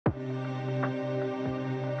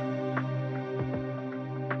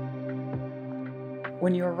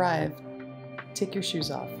When you arrive, take your shoes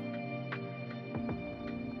off.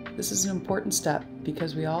 This is an important step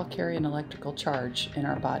because we all carry an electrical charge in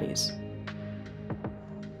our bodies.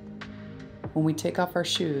 When we take off our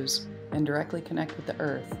shoes and directly connect with the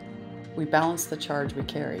earth, we balance the charge we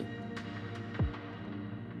carry.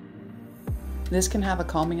 This can have a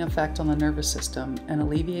calming effect on the nervous system and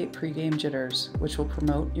alleviate pregame jitters, which will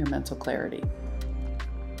promote your mental clarity.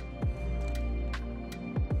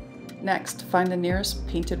 Next, find the nearest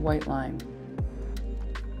painted white line.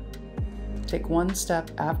 Take one step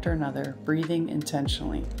after another, breathing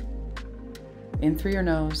intentionally. In through your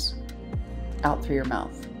nose, out through your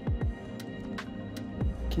mouth.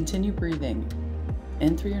 Continue breathing.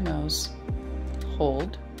 In through your nose,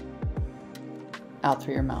 hold, out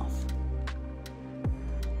through your mouth.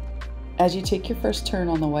 As you take your first turn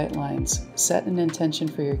on the white lines, set an intention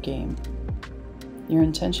for your game. Your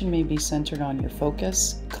intention may be centered on your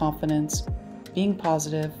focus, confidence, being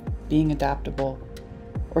positive, being adaptable,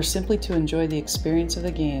 or simply to enjoy the experience of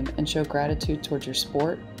the game and show gratitude towards your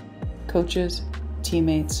sport, coaches,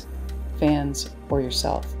 teammates, fans, or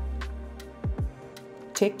yourself.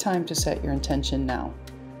 Take time to set your intention now.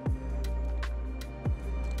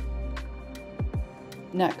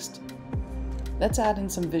 Next, let's add in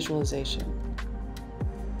some visualization.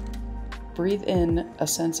 Breathe in a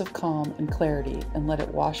sense of calm and clarity and let it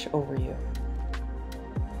wash over you.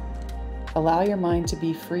 Allow your mind to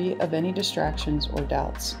be free of any distractions or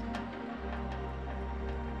doubts.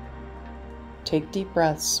 Take deep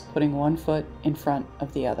breaths, putting one foot in front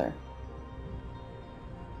of the other.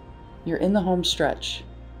 You're in the home stretch.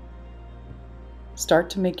 Start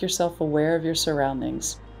to make yourself aware of your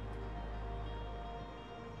surroundings,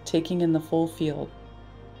 taking in the full field.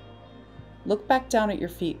 Look back down at your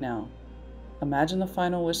feet now. Imagine the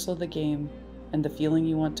final whistle of the game and the feeling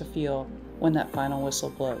you want to feel when that final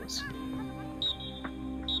whistle blows.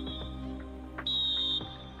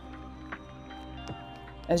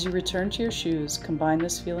 As you return to your shoes, combine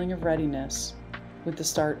this feeling of readiness with the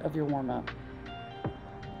start of your warm-up.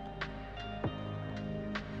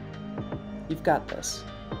 You've got this.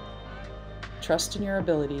 Trust in your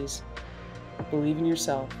abilities, believe in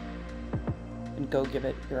yourself, and go give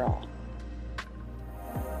it your all.